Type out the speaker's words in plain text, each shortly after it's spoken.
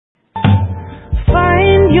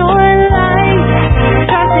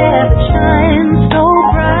so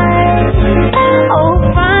bright. Oh,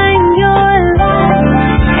 find your light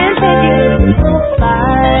and take it so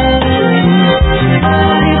far.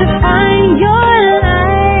 Please find your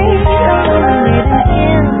light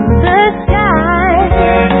in the sky.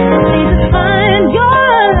 Please find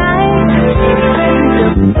your light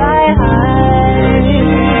to fly high.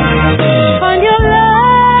 Find your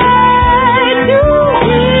light to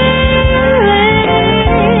healing.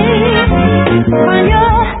 Find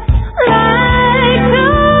your light to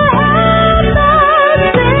help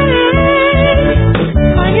us sing.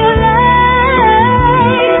 Find your light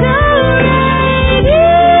to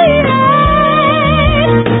radiate.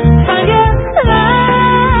 Find your light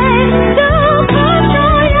to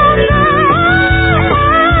fulfill your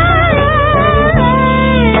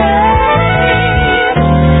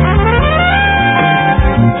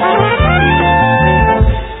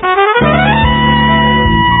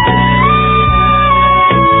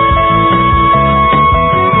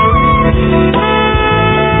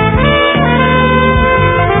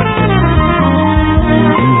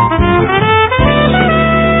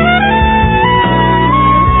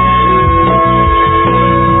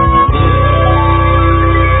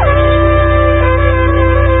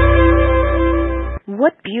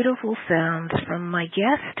What beautiful sounds from my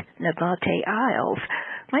guest, Nabate Isles.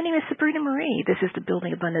 My name is Sabrina Marie. This is the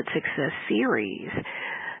Building Abundant Success series.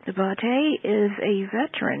 Nabate is a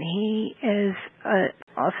veteran. He is an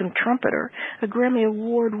awesome trumpeter, a Grammy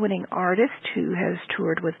Award-winning artist who has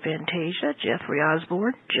toured with Fantasia, Jeffrey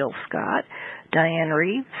Osborne, Jill Scott, Diane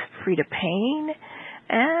Reeves, Freda Payne,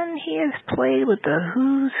 and he has played with the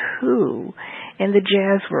who's who in the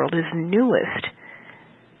jazz world. His newest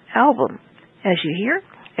album, as you hear,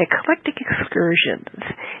 Eclectic Excursions.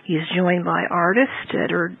 He's joined by artists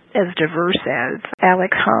that are as diverse as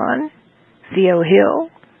Alex Hahn, Theo Hill,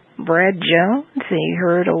 Brad Jones, and you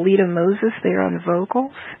heard Alita Moses there on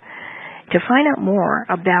vocals. To find out more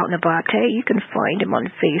about Nabate, you can find him on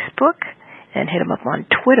Facebook and hit him up on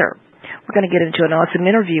Twitter. We're going to get into an awesome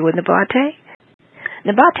interview with Nabate.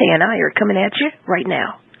 Nabate and I are coming at you right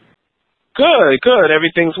now. Good.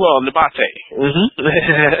 Everything's well. Nabate.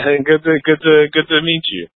 Good to meet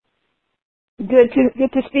you. Good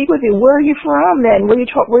to speak with you. Where are you from, and where are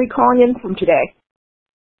you calling in from today?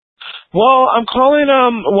 Well, I'm calling.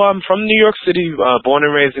 I'm from New York City, born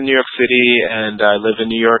and raised in New York City, and I live in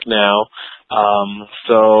New York now.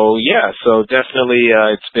 So definitely,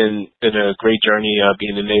 it's been a great journey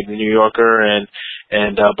being a native New Yorker, and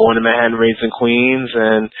born in Manhattan, raised in Queens,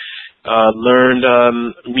 and learned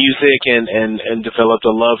music and developed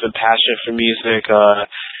a love and passion for music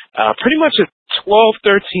pretty much at 12,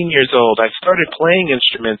 13 years old. I started playing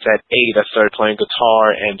instruments at 8. I started playing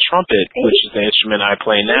guitar and trumpet, which is the instrument I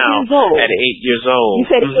play now, at 8 years old. You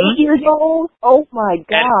said 8 years old? Oh, my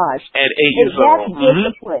gosh. At 8 years old. That's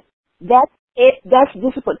discipline. That's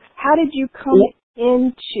discipline. How did you come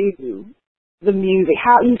into the music?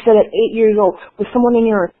 How, you said at 8 years old, was someone in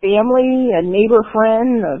your family, a neighbor,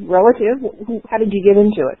 friend, a relative? How did you get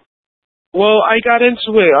into it? Well, I got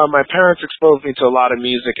into it. My parents exposed me to a lot of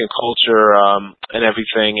music and culture and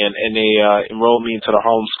everything, and they enrolled me into the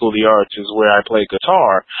Harlem School of the Arts, is where I played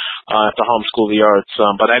guitar at the Harlem School of the Arts.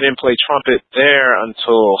 But I didn't play trumpet there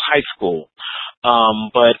until high school.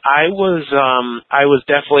 But I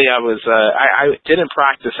didn't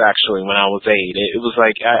practice actually when I was 8. It was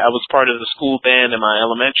like I was part of the school band in my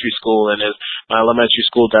elementary school, and as my elementary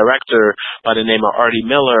school director by the name of Artie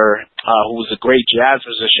Miller, who was a great jazz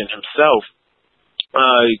musician himself,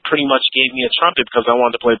 he pretty much gave me a trumpet because I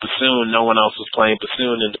wanted to play bassoon. No one else was playing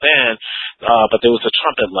bassoon in the band, but there was a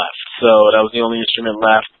trumpet left, so that was the only instrument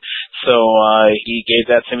left. So he gave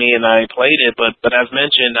that to me, and I played it. But as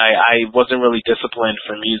mentioned, I wasn't really disciplined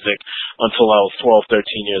for music until I was 12,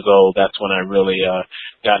 13 years old. That's when I really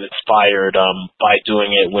got inspired by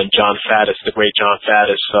doing it. When John Faddis, the great John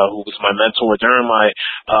Faddis, who was my mentor during my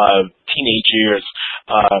teenage years,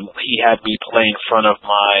 he had me play in front of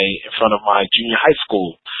my junior high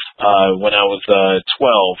school when I was 12.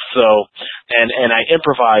 So and I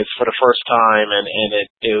improvised for the first time, and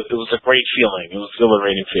it was a great feeling. It was an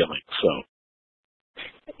exhilarating feeling. So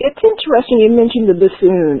it's interesting you mentioned the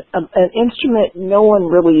bassoon, an instrument no one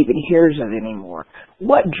really even hears of anymore.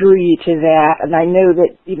 What drew you to that? And I know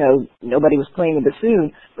that nobody was playing the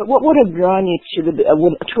bassoon, but what would have drawn you to a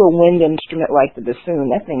wind instrument like the bassoon?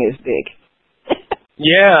 That thing is big.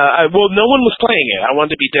 Yeah, well, no one was playing it. I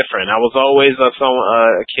wanted to be different. I was always a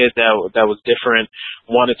kid that was different,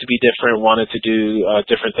 wanted to be different, wanted to do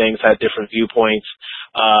different things, had different viewpoints,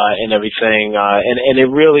 and everything. And it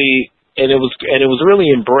was really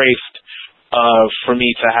embraced for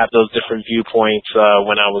me to have those different viewpoints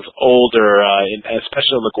when I was older,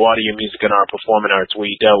 especially in LaGuardia Music and Art Performing Arts, where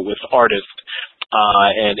you dealt with artists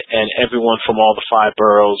and everyone from all the 5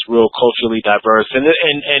 boroughs, real culturally diverse, and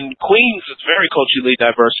Queens is very culturally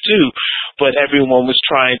diverse too, but everyone was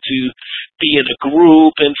trying to be in a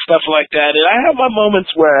group and stuff like that. And I had my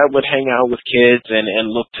moments where I would hang out with kids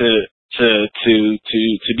and look to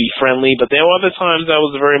be friendly, but there were other times I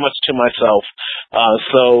was very much to myself.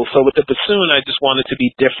 So with the bassoon, I just wanted to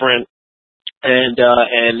be different and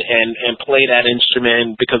play that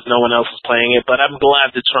instrument because no one else was playing it. But I'm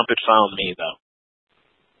glad the trumpet found me, though.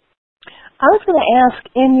 I was going to ask,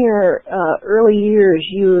 in your early years,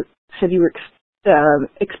 you said you were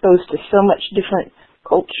exposed to so much different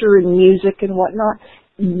culture and music and whatnot.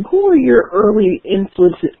 Who were your early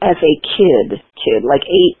influences as a kid, like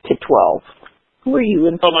 8 to 12? Who were you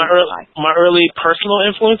influenced by? My early personal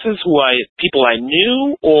influences, people I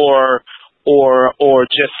knew, or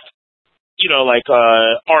just, like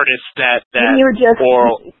artists that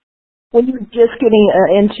when you were just getting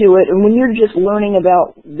into it, and when you're just learning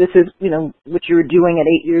about this is, what you were doing at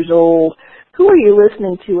 8 years old, who are you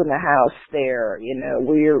listening to in the house there? Did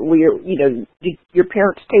your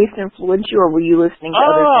parents' taste influence you, or were you listening to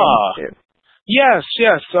other things too? Yes.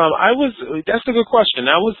 That's a good question.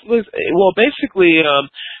 Basically,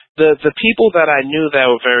 the people that I knew that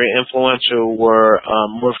were very influential were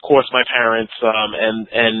of course my parents,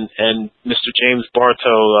 and Mr. James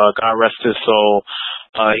Bartow, God rest his soul.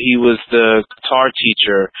 He was the guitar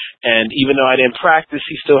teacher, and even though I didn't practice,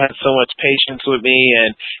 he still had so much patience with me,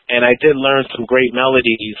 and I did learn some great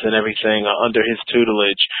melodies and everything under his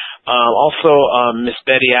tutelage. Also, Miss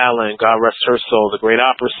Betty Allen, God rest her soul, the great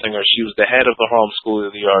opera singer. She was the head of the Harlem School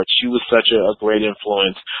of the Arts. She was such a great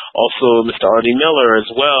influence. Also, Mr. Artie Miller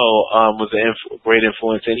as well was a great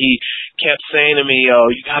influence, and he kept saying to me,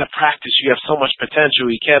 "Oh, you got to practice. You have so much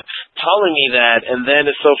potential." He kept telling me that, and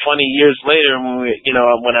then it's so funny. Years later,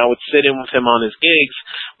 when I would sit in with him on his gigs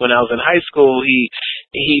when I was in high school, he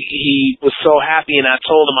was so happy, and I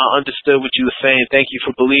told him I understood what you were saying. Thank you for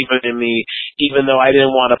believing in me, even though I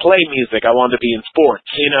didn't want to play music. I wanted to be in sports.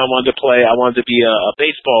 I wanted to be a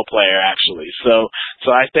baseball player, actually. So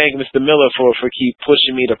I thank Mr. Miller for keep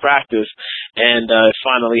pushing me to practice, and it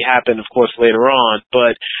finally happened, of course, later on.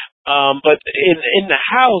 But in the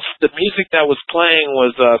house, the music that was playing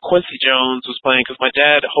was Quincy Jones was playing, because my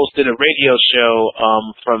dad hosted a radio show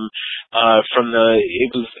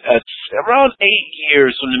it was at around 8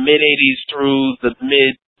 years, from the mid 80s through the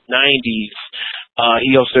mid 90s.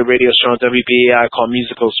 He hosted a radio show on WBAI called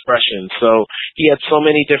Musical Expression. So he had so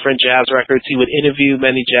many different jazz records. He would interview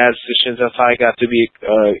many jazz musicians. That's how I got to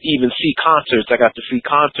even see concerts. I got to see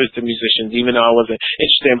concerts of musicians. Even though I wasn't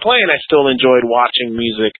interested in playing, I still enjoyed watching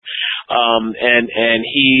music. And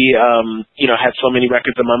he, had so many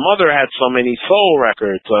records. And my mother had so many soul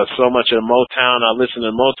records, so much of Motown. I listened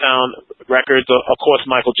to Motown records. Of course,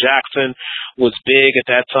 Michael Jackson was big at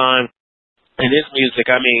that time. And his music,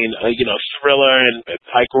 Thriller, and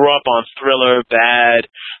I grew up on Thriller, Bad,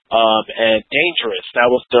 and Dangerous.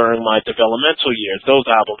 That was during my developmental years, those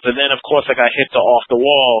albums. And then, of course, I got hip to Off the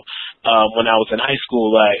Wall when I was in high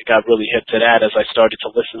school. I got really hip to that as I started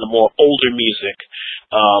to listen to more older music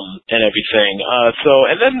and everything.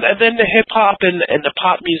 And then the hip hop and the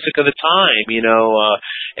pop music of the time,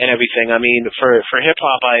 and everything. For hip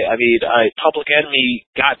hop, Public Enemy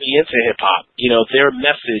got me into hip hop. Their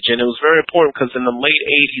message, and it was very important because in the late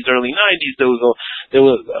 '80s, early '90s, there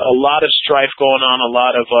was a lot of strife going on, a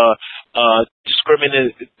lot of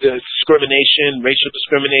discrimination, racial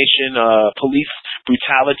discrimination, police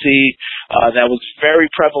brutality that was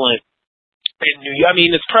very prevalent in New York.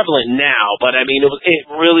 It's prevalent now, but it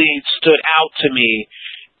really stood out to me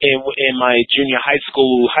in my junior high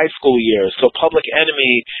school years. So Public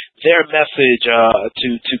Enemy, their message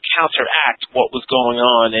to counteract what was going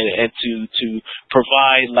on and to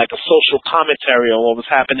provide like a social commentary on what was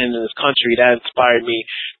happening in this country, that inspired me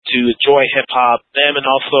to enjoy hip hop. Them, and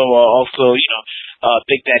also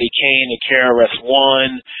Big Daddy Kane and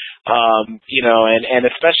KRS-One. And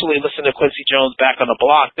especially listening to Quincy Jones, Back on the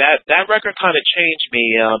Block, that record kind of changed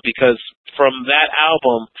me because from that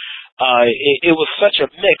album, it was such a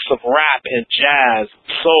mix of rap and jazz,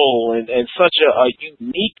 soul, and such a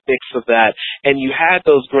unique mix of that. And you had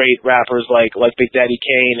those great rappers like Big Daddy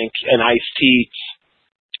Kane and Ice-T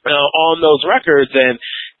on those records, and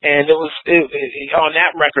it was on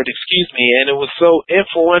that record, and it was so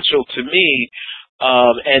influential to me.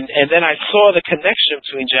 And then I saw the connection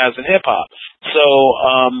between jazz and hip hop.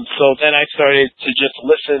 So then I started to just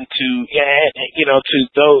listen to, to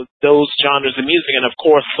those genres of music, and of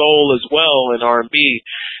course soul as well and R&B.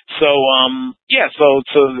 So I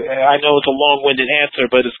know it's a long-winded answer,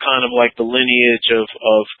 but it's kind of like the lineage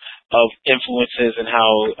of influences and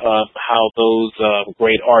how those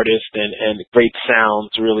great artists and great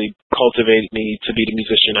sounds really cultivated me to be the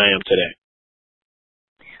musician I am today.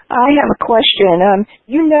 I have a question.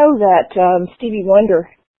 You know that Stevie Wonder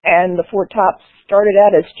and the Four Tops started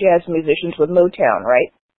out as jazz musicians with Motown,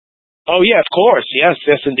 right? Oh yeah, of course. Yes,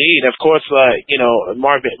 indeed. Of course,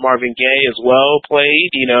 Marvin Gaye as well played,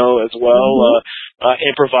 as well,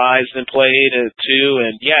 improvised and played too.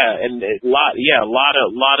 And a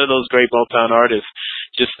lot of those great Motown artists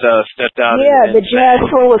just stepped out. Yeah, the Jazz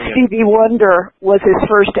Soul of Stevie Wonder was his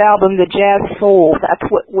first album, The Jazz Soul. That's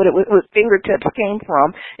what it was. Fingertips came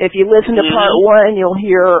from. If you listen to part one, you'll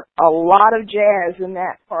hear a lot of jazz in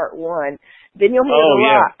that part one. Then you'll hear the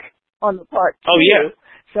rock on the part two. Oh yeah.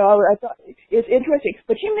 So I thought it's interesting.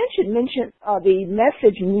 But you mentioned the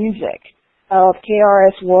message music of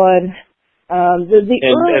KRS-One, the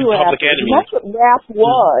early rap. That's what rap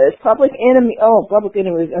was. Public Enemy. Oh, Public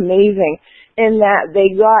Enemy was amazing in that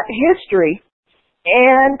they got history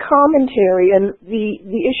and commentary and the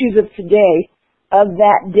issues of today, of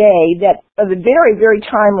that day, that are very, very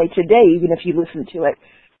timely today, even if you listen to it,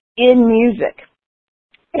 in music.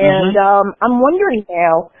 And I'm wondering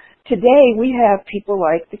now, today we have people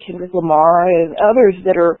like the Kendrick Lamar and others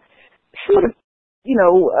that are sort of,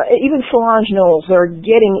 even Solange Knowles are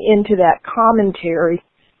getting into that commentary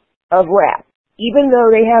of rap, even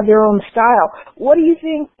though they have their own style. What do you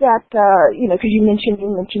think that, because you mentioned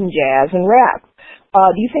jazz and rap,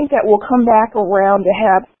 do you think that will come back around to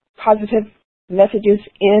have positive messages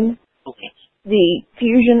in the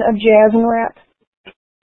fusion of jazz and rap?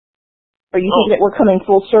 Or you think that we're coming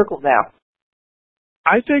full circle now?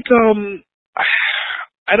 I think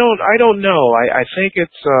I don't know. I think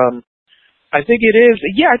it's I think it is.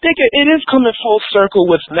 Yeah, I think it is coming full circle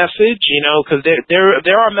with message, because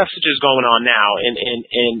there are messages going on now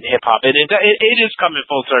in hip hop, and it is coming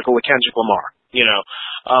full circle with Kendrick Lamar.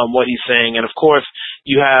 What he's saying, and of course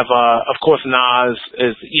you have Nas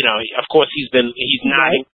is of course he's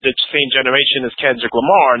not in the same generation as Kendrick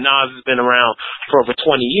Lamar. Nas has been around for over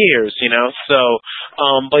 20 years,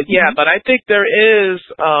 but I think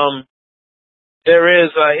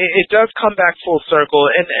it does come back full circle,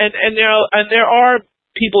 and there are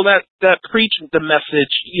people that preach the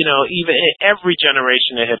message, even in every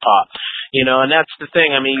generation of hip hop, and that's the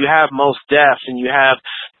thing. I mean, you have Mos Def and you have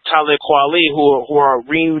Talib Kweli who are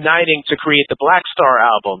reuniting to create the Black Star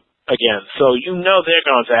album again, so they're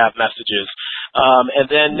going to have messages. And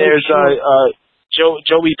then there's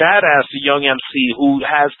Joey Badass, the young MC who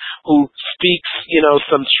speaks,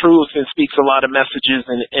 some truth and speaks a lot of messages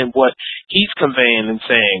in what he's conveying and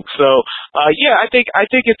saying. So, I think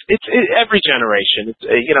it's every generation. It's,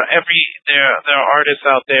 there are artists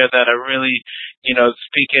out there that are really,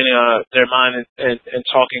 speaking their mind and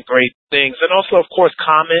talking great things. And also, of course,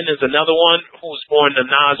 Common is another one who's born the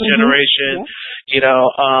Nas generation. Yeah.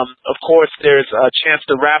 Of course, there's Chance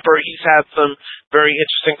the Rapper. He's had some very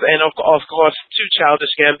interesting, and of course, too,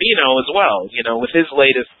 Childish Gambino as well. With his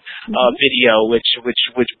latest video, which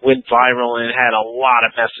went viral and had a lot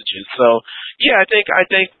of messages. So, I think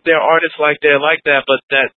there are artists like that, but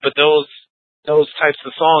those types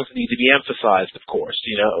of songs need to be emphasized, of course.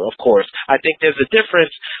 I think there's a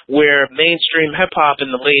difference where mainstream hip hop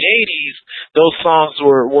in the late 80s, those songs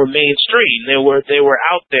were mainstream. They were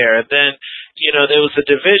out there. Then, there was a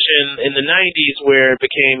division in the 90s where it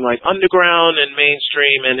became like underground and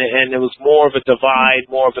mainstream, and it was more of a divide,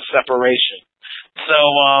 more of a separation. So,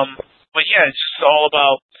 it's just all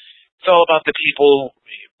about the people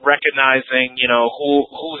recognizing,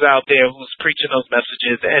 who's out there, who's preaching those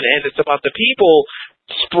messages, and it's about the people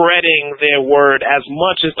spreading their word as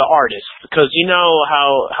much as the artists, because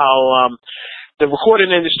how the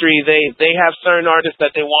recording industry, they have certain artists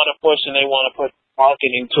that they want to push and they want to put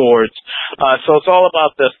marketing towards, so it's all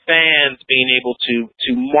about the fans being able to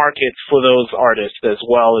market for those artists as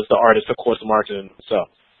well as the artists, of course, marketing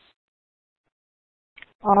themselves.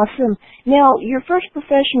 Awesome. Now, your first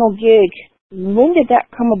professional gig, when did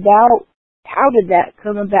that come about? How did that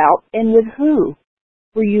come about? And with who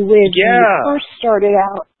were you with when you first started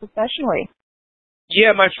out professionally?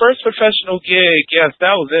 Yeah, my first professional gig, yes,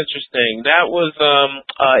 that was interesting. That was,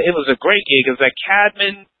 it was a great gig. It was at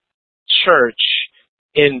Cadman Church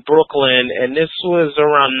in Brooklyn, and this was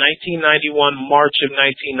around 1991, March of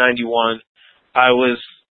 1991. I was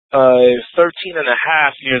 13 and a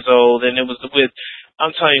half years old, and it was with,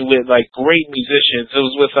 I'm telling you, with like great musicians. It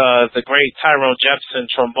was with the great Tyrone Jefferson,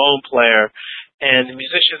 trombone player, and the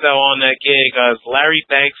musicians that were on that gig is Larry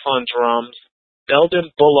Banks on drums, Belden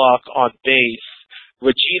Bullock on bass,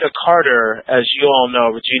 Regina Carter, as you all know.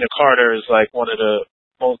 Regina Carter is like one of the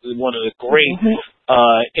great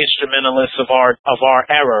instrumentalists of our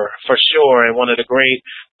era, for sure, and one of the great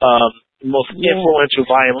most influential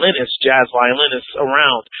violinists, jazz violinists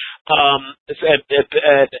around. I'm trying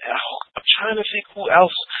to think who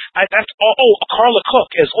else. Carla Cook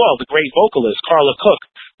as well, the great vocalist. Carla Cook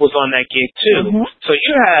was on that gig too. So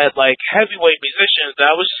you had like heavyweight musicians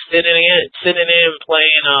that was sitting in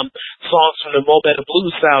playing songs from the Mo Better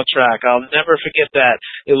Blues soundtrack. I'll never forget that.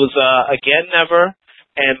 It was Again Never,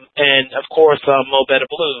 and of course Mo Better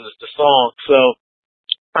Blues, the song. So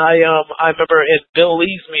I remember in Bill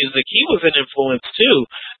Lee's music, he was an influence too,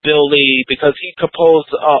 Bill Lee, because he composed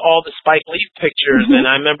all the Spike Lee pictures, and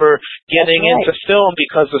I remember getting into film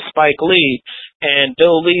because of Spike Lee, and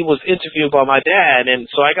Bill Lee was interviewed by my dad, and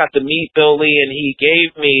so I got to meet Bill Lee, and he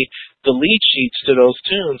gave me the lead sheets to those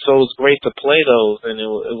tunes, so it was great to play those, and it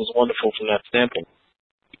was wonderful from that standpoint.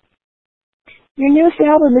 Your newest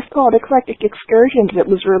album is called Eclectic Excursions. It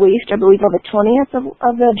was released, I believe, on the 20th of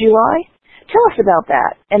July. Tell us about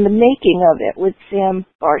that and the making of it with Sam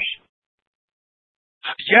Barsh.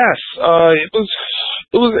 Yes,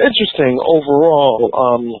 it was interesting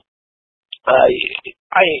overall.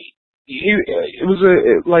 It was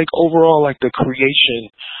overall like the creation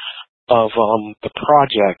of the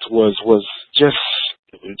project was just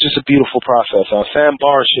a beautiful process. Sam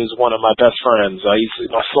Barsh is one of my best friends. He's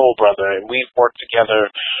my soul brother, and we've worked together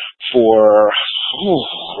for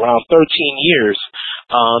around 13 years.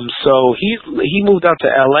 So he moved out to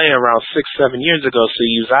LA around 6-7 years ago, so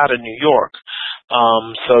he was out of New York.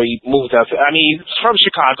 So he moved out he's from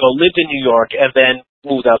Chicago, lived in New York, and then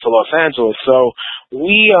moved out to Los Angeles. So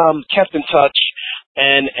we kept in touch,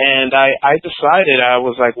 and I decided, I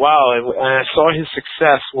was like, wow, and I saw his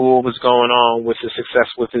success, what was going on with his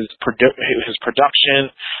success with his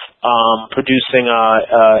production, producing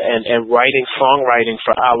and songwriting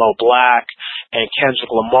for Aloe Black and Kendrick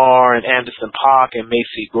Lamar and Anderson .Paak and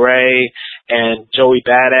Macy Gray and Joey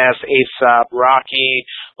Badass, A$AP Rocky,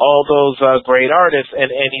 all those great artists, and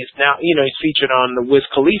he's now, he's featured on the Wiz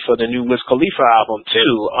Khalifa, the new Wiz Khalifa album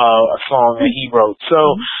too, a song that he wrote.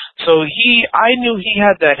 So I knew he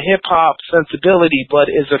had that hip hop sensibility, but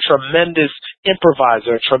is a tremendous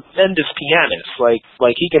improviser, a tremendous pianist. Like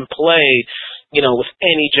he can play, with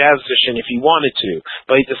any jazz musician if he wanted to,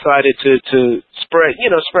 but he decided to spread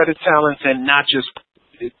his talents and not just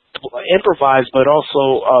improvise, but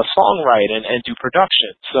also songwrite and do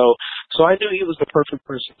production. So I knew he was the perfect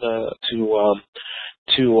person to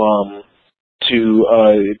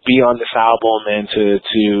be on this album and to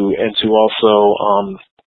also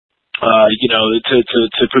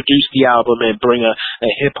to produce the album and bring a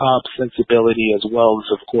hip hop sensibility as well as,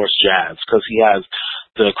 of course, jazz, because he has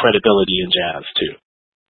the credibility in jazz too.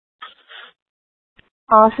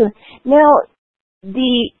 Awesome. Now,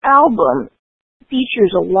 the album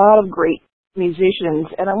features a lot of great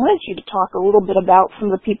musicians, and I want you to talk a little bit about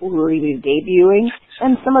some of the people who are either debuting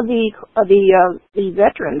and some of the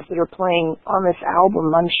veterans that are playing on this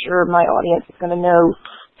album. I'm sure my audience is going to know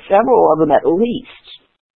several of them at least.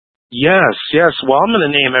 Yes. Well, I'm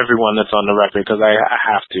going to name everyone that's on the record because I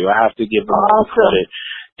have to. I have to give them all credit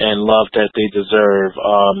and love that they deserve.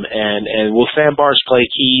 And will Sam Barsh play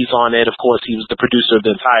keys on it? Of course, he was the producer of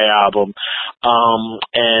the entire album.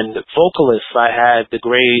 And vocalists, I had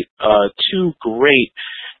two great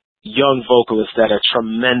young vocalists that are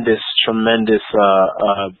tremendous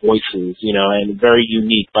voices, and very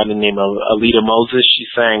unique, by the name of Alita Moses. She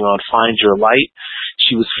sang on Find Your Light.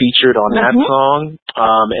 She was featured on that song,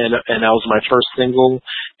 and that was my first single,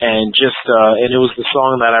 and and it was the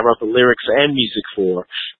song that I wrote the lyrics and music for,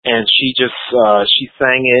 and she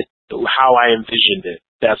sang it how I envisioned it.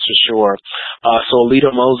 That's for sure. So Alita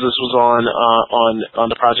Moses was on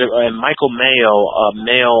the project, and Michael Mayo,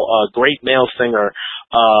 great male singer,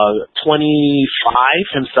 25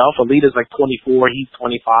 himself. Alita's like 24, he's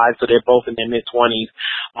 25, so they're both in their mid-20s.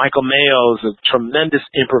 Michael Mayo is a tremendous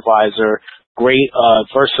improviser, great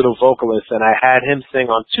versatile vocalist, and I had him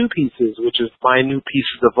sing on two pieces, which is my new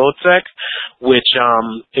Pieces of Wozzeck, which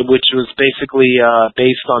was basically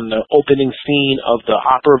based on the opening scene of the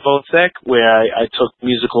opera Wozzeck, where I took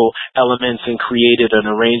musical elements and created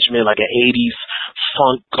an arrangement like an 80s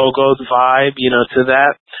funk go-go vibe, to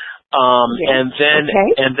that. And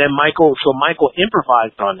then Michael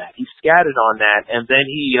improvised on that. He scattered on that, and then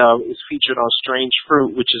he is featured on Strange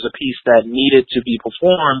Fruit, which is a piece that needed to be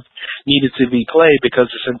performed, needed to be played, because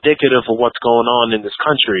it's indicative of what's going on in this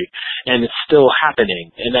country, and it's still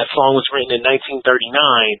happening. And that song was written in 1939,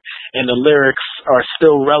 and the lyrics are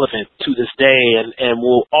still relevant to this day, and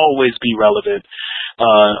will always be relevant.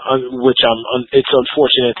 Which it's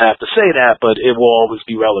unfortunate to have to say that, but it will always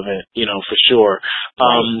be relevant, for sure.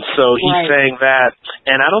 So he's saying that,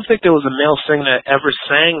 and I don't think there was a male singer that ever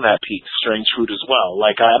sang that piece, Strange Fruit, as well.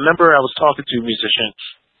 Like, I remember I was talking to a musician,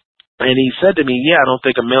 and he said to me, I don't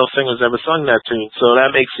think a male singer's ever sung that tune. So that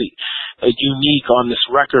makes it unique on this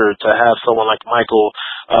record to have someone like Michael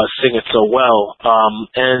sing it so well.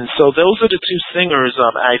 And so those are the two singers.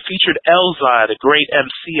 I featured Elzhi, the great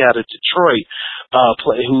MC out of Detroit,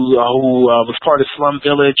 who was part of Slum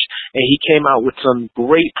Village, and he came out with some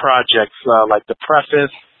great projects like The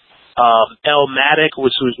Preface, Illmatic,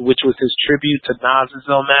 which was his tribute to Nas's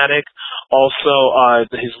Illmatic. Also,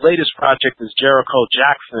 his latest project is Jericho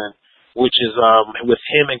Jackson, which is with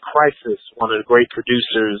him and Crisis, one of the great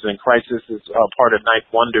producers, and Crisis is part of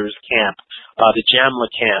Ninth Wonder's camp, the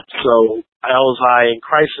Jamla camp. So Elzhi and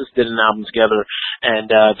Crisis did an album together,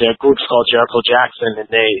 and their group's called Jericho Jackson, and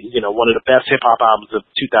they, one of the best hip hop albums of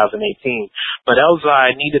 2018. But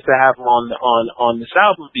Elzhi needed to have him on this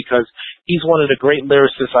album because he's one of the great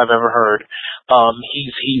lyricists I've ever heard.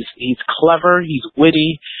 He's clever, he's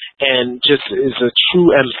witty, and just is a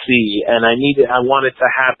true MC. And I wanted to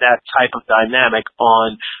have that type of dynamic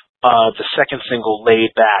on the second single,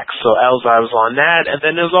 Laid Back. So Elzhi was on that. And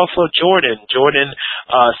then there's also Jordan,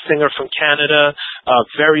 singer from Canada,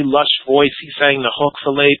 very lush voice. He sang the hook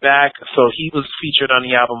for Laid Back. So he was featured on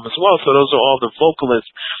the album as well. So those are all the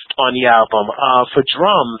vocalists on the album. For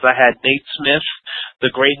drums, I had Nate Smith,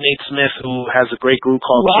 the great Nate Smith, who has a great group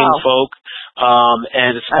called King Folk.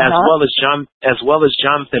 And as well as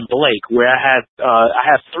Jonathan Blake, where I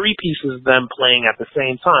had three pieces of them playing at the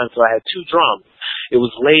same time. So I had two drums. It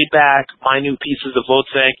was Laid Back, Minute Pieces of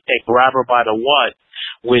Votek, and Grab Her by the What,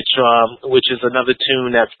 which is another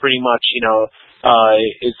tune that's pretty much,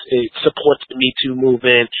 it supports the Me Too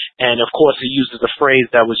movement, and of course it uses a phrase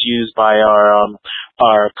that was used by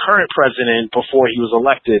our current president before he was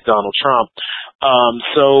elected, Donald Trump.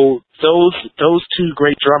 So those two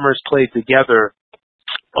great drummers played together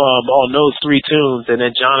on those three tunes, and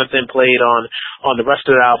then Jonathan played on the rest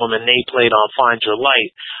of the album, and Nate played on Find Your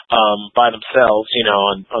Light by themselves,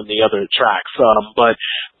 on the other tracks.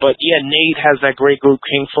 But yeah, Nate has that great group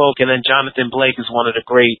King Folk, and then Jonathan Blake is one of the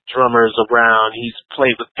great drummers around. He's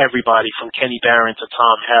played with everybody from Kenny Barron to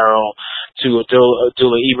Tom Harrell to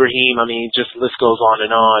Abdullah Ibrahim. I mean, just the list goes on.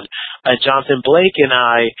 And Jonathan Blake and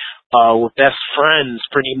I we're best friends.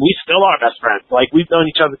 We still are best friends. Like, we've known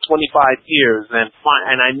each other 25 years, and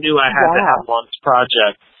I knew I had to have him on this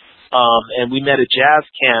project. And we met at jazz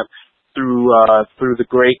camp through the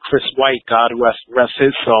great Chris White, God rest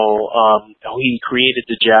his soul. He created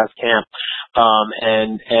the jazz camp.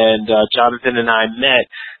 And Jonathan and I met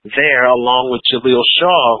there along with Jaleel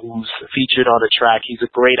Shaw, who's featured on the track. He's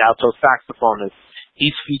a great alto saxophonist.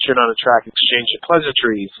 He's featured on the track Exchange of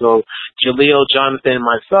Pleasantries. So Jaleel, Jonathan, and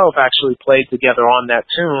myself actually played together on that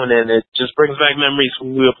tune, and it just brings back memories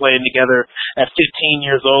when we were playing together at 15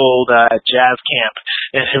 years old at jazz camp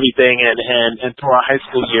and everything, and through our high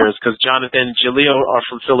school years, because Jonathan and Jaleel are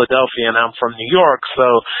from Philadelphia and I'm from New York,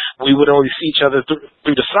 so we would only see each other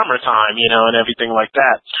through the summertime, and everything like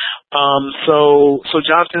that. So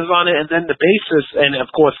Jonathan's on it, and then the bassist, and of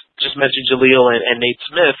course, just mentioned Jaleel and Nate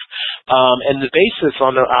Smith, and the bassist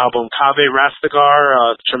on the album, Kaveh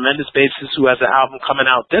Rastegar, tremendous bassist who has an album coming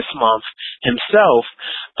out this month himself,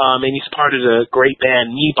 and he's part of the great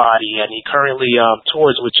band Kneebody, and he currently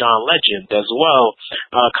tours with John Legend as well.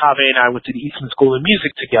 Kaveh and I went to the Eastman School of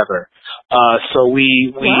Music together, so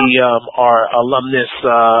we are alumnus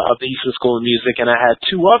of the Eastman School of Music, and I had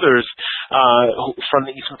two others from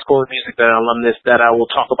the Eastman School of Music that are alumnus that I will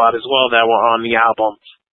talk about as well that were on the album.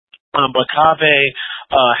 But Kaveh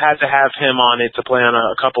had to have him on it to play on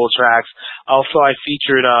a couple of tracks. Also, I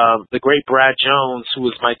featured the great Brad Jones, who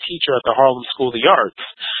was my teacher at the Harlem School of the Arts,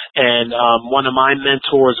 and one of my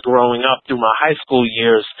mentors growing up through my high school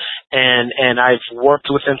years. And I've worked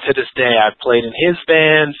with him to this day. I've played in his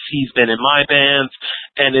bands, he's been in my bands,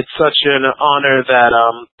 and it's such an honor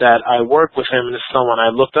that I work with him, and it's someone I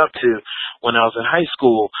looked up to when I was in high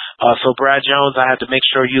school. So Brad Jones, I had to make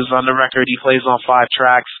sure he was on the record. He plays on 5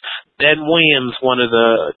 tracks. Ben Williams, one of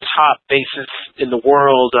the top bassists in the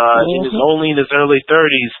world, only in his early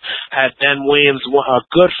 30s, had Ben Williams, a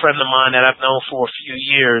good friend of mine that I've known for a few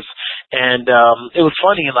years. And it was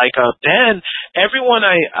funny, like Ben, everyone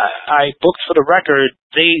I booked for the record,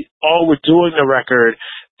 they all were doing the record,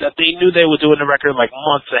 that they knew they were doing the record like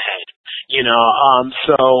months ahead.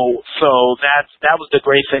 So that was the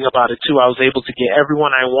great thing about it too. I was able to get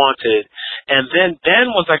everyone I wanted. And then Ben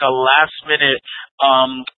was like a last minute,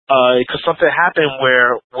 cause something happened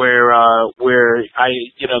where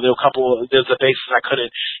there's a bassist I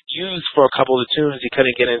couldn't use for a couple of the tunes. He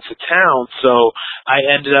couldn't get into town. So I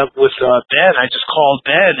ended up with, Ben. I just called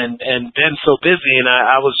Ben and Ben's so busy and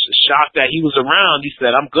I was shocked that he was around. He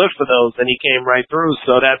said, I'm good for those. And he came right through.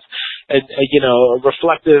 So that's,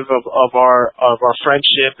 reflective of our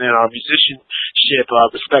friendship and our musicianship,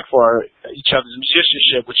 respect for each other's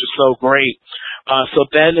musicianship, which is so great. So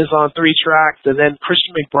Ben is on 3 tracks, and then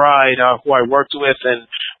Christian McBride, who I worked with and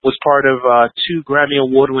was part of 2 Grammy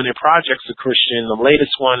Award-winning projects of Christian. The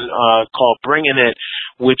latest one called Bringing It,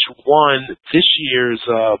 which won this year's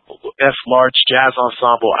Best Large Jazz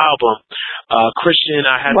Ensemble album. Christian,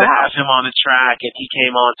 I had to have him on the track, and he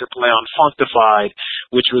came on to play on Functified,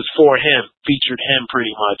 which was for him, featured him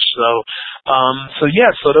pretty much. So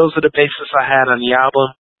those are the bassists I had on the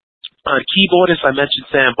album. Keyboardist, I mentioned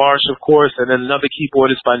Sam Barsh, of course, and then another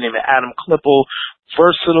keyboardist by the name of Adam Klippel,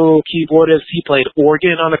 versatile keyboardist. He played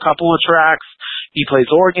organ on a couple of tracks. He plays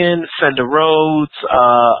organ, Fender Rhodes,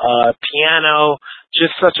 piano,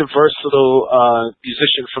 just such a versatile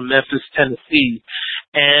musician from Memphis, Tennessee.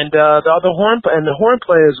 And the horn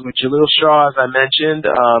players were Jaleel Shaw, as I mentioned,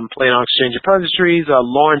 playing on Exchange of Pleasantries,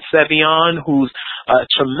 Lauren Sevion, who's a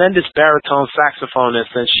tremendous baritone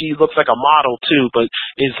saxophonist, and she looks like a model too, but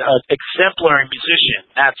is an exemplary musician.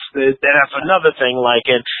 That's another thing,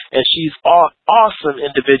 and she's awesome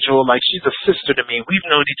individual. Like, she's a sister to me. We've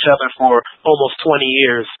known each other for almost 20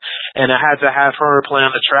 years, and I had to have her play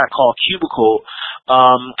on the track called Cubicle.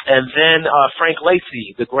 And then Frank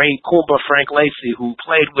Lacey, the great Kumba Frank Lacey, who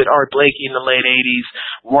played with Art Blakey in the late 80s,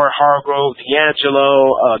 Roy Hargrove,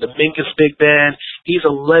 D'Angelo, the Mingus Big Band. He's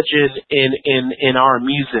a legend in our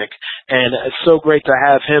music, and it's so great to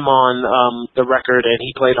have him on the record, and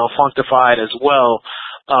he played on Functified as well.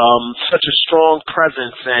 Such a strong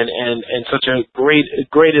presence and such a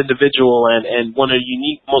great individual and one of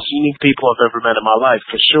the most unique people I've ever met in my life,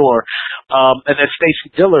 for sure. And then Stacey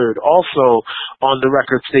Dillard, also on the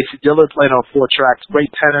record. Stacey Dillard played on 4 tracks,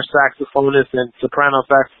 great tenor saxophonist and soprano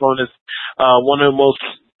saxophonist, one of the most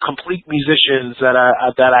complete musicians that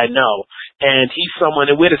I know. And he's someone,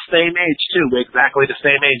 and we're the same age too. We're exactly the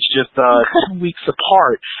same age, just 2 weeks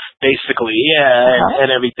apart, basically. Yeah, and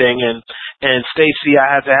everything. And Stacey, I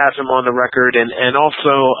had to have him on the record, and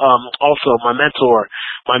also my mentor,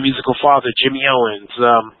 my musical father, Jimmy Owens.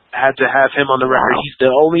 Had to have him on the record. He's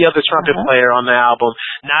the only other trumpet player on the album,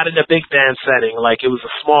 not in a big band setting, like it was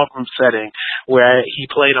a small group setting where he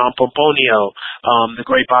played on Pomponio, the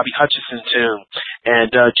great Bobby Hutcherson tune.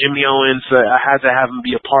 And Jimmy Owens, I had to have him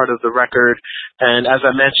be a part of the record. And as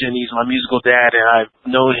I mentioned, he's my musical dad, and I've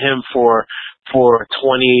known him for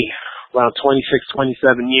around 26,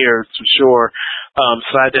 27 years for sure.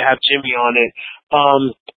 So I had to have Jimmy on it.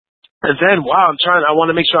 And then, I want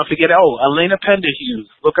to make sure I forget, Elena Penderhughes.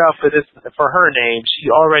 Look out for her name. She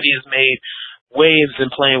already has made waves in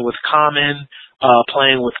playing with Common,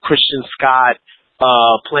 playing with Christian Scott,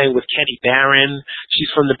 playing with Kenny Barron. She's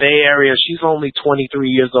from the Bay Area. She's only 23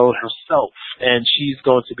 years old herself, and she's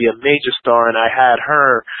going to be a major star, and I had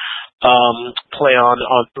her play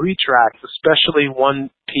on 3 tracks, especially one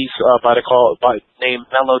piece by named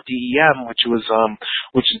Mellow DEM, which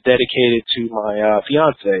is dedicated to my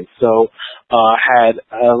fiance. So had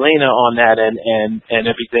Elena on that and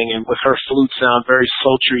everything, and with her flute sound, very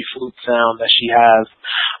sultry flute sound that she has.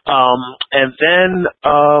 And then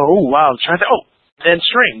then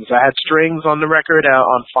strings. I had strings on the record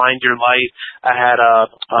on Find Your Light. I had a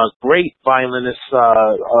great violinist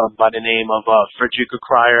by the name of Frederica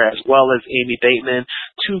Cryer, as well as Amy Bateman,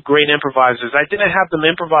 2 great improvisers. I didn't have them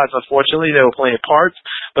improvise, unfortunately. They were playing parts,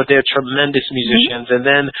 but they're tremendous musicians. And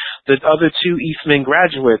then the other two Eastman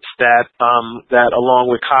graduates that along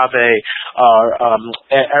with Kaveh are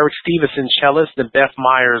Eric Stevenson, cellist, and Beth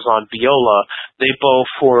Myers on viola. They both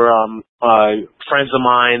were friends of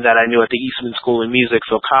mine that I knew at the Eastman School of Music.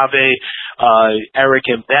 So Kaveh, Eric,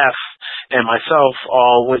 and Beth and myself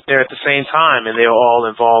all went there at the same time, and they were all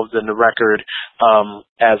involved in the record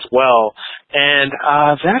as well. And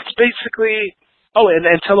that's basically... Oh, and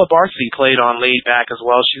Tella Barcy played on Laid Back as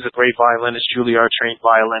well. She's a great violinist, Juilliard-trained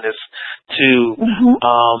violinist, too.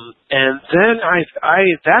 And then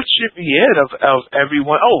that should be it of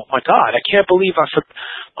everyone. Oh, my God, I can't believe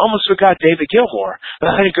almost forgot David Gilmour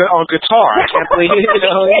on guitar. I can't believe it.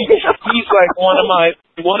 He's like one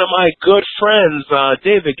of my good friends.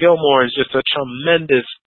 David Gilmour is just a tremendous,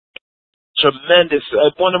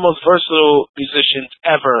 one of the most versatile musicians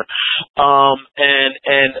ever.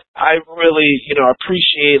 And I really,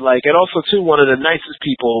 appreciate, and also too, one of the nicest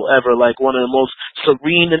people ever, one of the most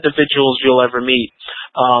serene individuals you'll ever meet.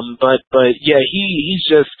 But yeah, he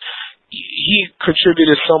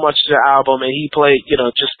contributed so much to the album, and he played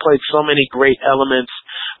so many great elements,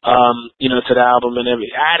 to the album, and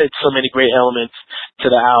added so many great elements to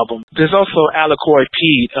the album. There's also Alicoy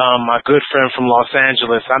Pete, my good friend from Los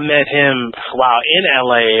Angeles. I met him in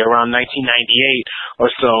LA around 1998 or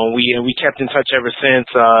so. We kept in touch ever since,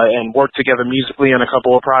 and worked together musically on a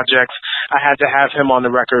couple of projects. I had to have him on the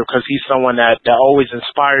record because he's someone that always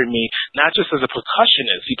inspired me, not just as a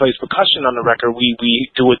percussionist. He plays percussion on the record. We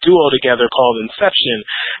do a duo together called Inception,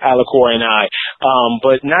 Alicoy and I.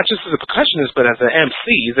 But not just as a percussionist, but as an MC.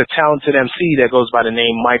 He's a talented MC that goes by the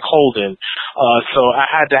name Mike Holden. So I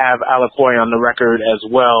had to have Alicoy on the record as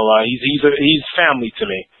well. He's family to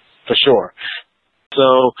me, for sure.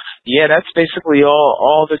 So yeah, that's basically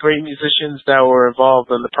all the great musicians that were involved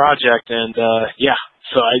in the project, and yeah.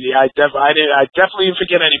 So I definitely didn't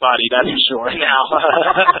forget anybody. That's for sure. Now.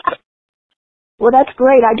 Well, that's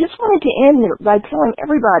great. I just wanted to end by telling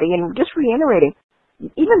everybody and just reiterating,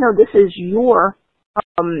 even though this is your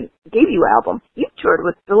debut album, you toured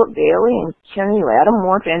with Philip Bailey and Kenny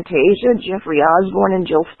Lattimore, Fantasia, Jeffrey Osborne, and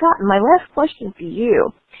Jill Scott. And my last question for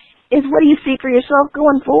you is, what do you see for yourself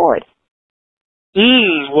going forward?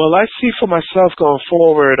 Well, I see for myself going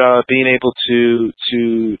forward, being able to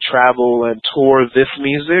travel and tour this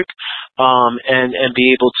music, and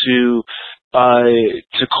be able to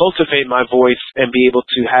cultivate my voice and be able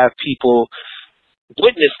to have people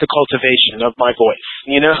witness the cultivation of my voice.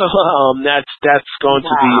 That's going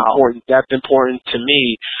to be important. That's important to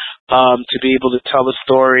me, to be able to tell a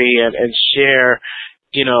story and share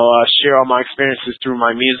all my experiences through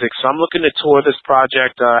my music. So I'm looking to tour this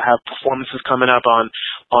project, have performances coming up on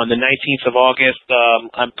the 19th of August.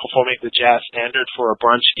 I'm performing at the Jazz Standard for a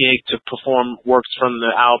brunch gig to perform works from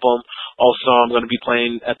the album. Also, I'm going to be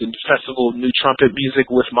playing at the Festival of New Trumpet Music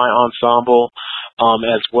with my ensemble,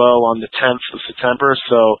 as well on the 10th of September.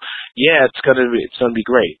 So yeah, it's going to be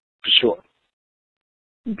great for sure.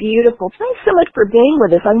 Beautiful. Thanks so much for being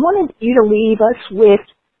with us. I wanted you to leave us with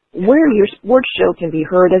where your sports show can be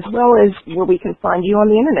heard, as well as where we can find you on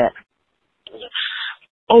the internet.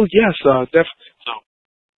 Oh, yes, definitely.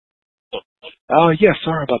 Yeah,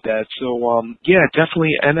 sorry about that. So, yeah,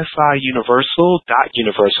 definitely NSI-Universal,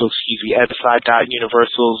 NSI.Universal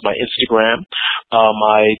is my Instagram.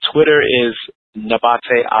 My Twitter is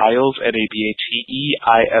Nabate Isles, NABATE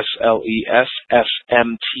ISLES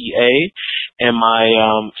and my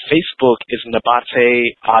Facebook is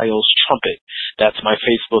Nabate Isles Trumpet. That's my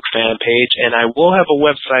Facebook fan page, and I will have a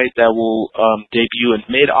website that will debut in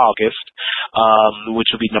mid-August, which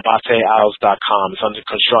will be NabateIsles.com. It's under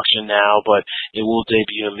construction now, but it will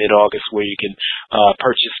debut in mid-August, where you can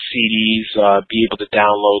purchase CDs, be able to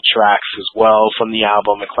download tracks as well from the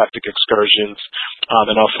album Eclectic Excursions,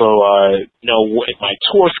 and also know my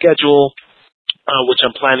tour schedule, which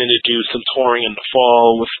I'm planning to do some touring in the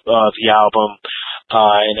fall with the album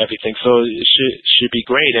and everything. So it should be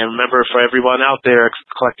great. And remember, for everyone out there,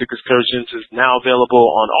 Eclectic Excursions is now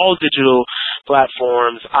available on all digital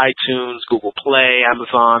platforms: iTunes, Google Play,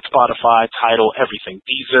 Amazon, Spotify, Tidal, everything.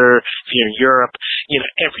 Deezer, if you're in Europe,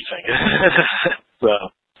 everything.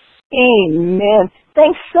 So. Amen.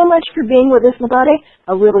 Thanks so much for being with us, Nabate.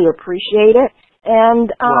 I really appreciate it.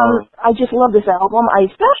 And I just love this album. I've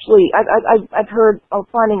heard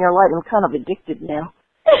Finding Your Light. I'm kind of addicted now.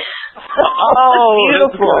 Oh,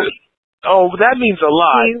 beautiful. Oh, that means a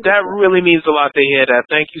lot. Beautiful. That really means a lot to hear that.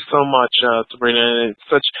 Thank you so much, Sabrina. It's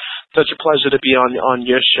such a pleasure to be on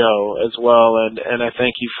your show as well. And I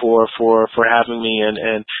thank you for having me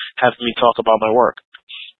and having me talk about my work.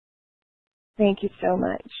 Thank you so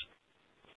much.